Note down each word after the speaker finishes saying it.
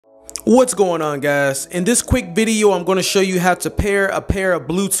What's going on, guys? In this quick video, I'm going to show you how to pair a pair of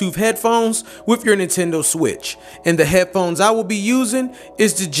Bluetooth headphones with your Nintendo Switch. And the headphones I will be using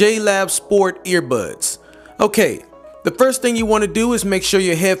is the JLab Sport earbuds. Okay, the first thing you want to do is make sure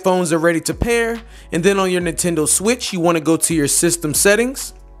your headphones are ready to pair. And then on your Nintendo Switch, you want to go to your system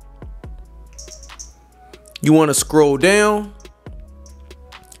settings. You want to scroll down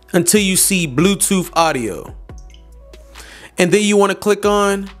until you see Bluetooth audio. And then you want to click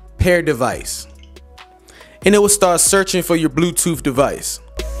on pair device, and it will start searching for your Bluetooth device.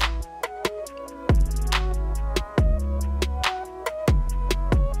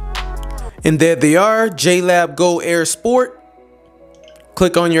 And there they are, JLab Go Air Sport.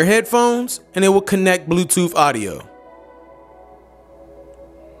 Click on your headphones and it will connect Bluetooth audio.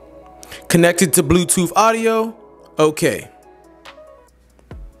 Connected to Bluetooth audio. Okay.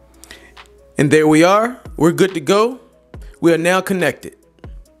 And there we are. We're good to go. We are now connected.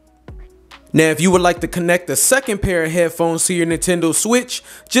 Now, if you would like to connect a second pair of headphones to your Nintendo Switch,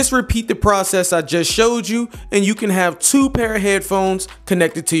 just repeat the process I just showed you and you can have two pair of headphones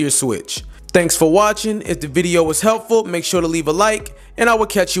connected to your Switch. Thanks for watching. If the video was helpful, make sure to leave a like and I will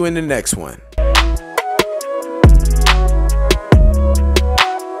catch you in the next one.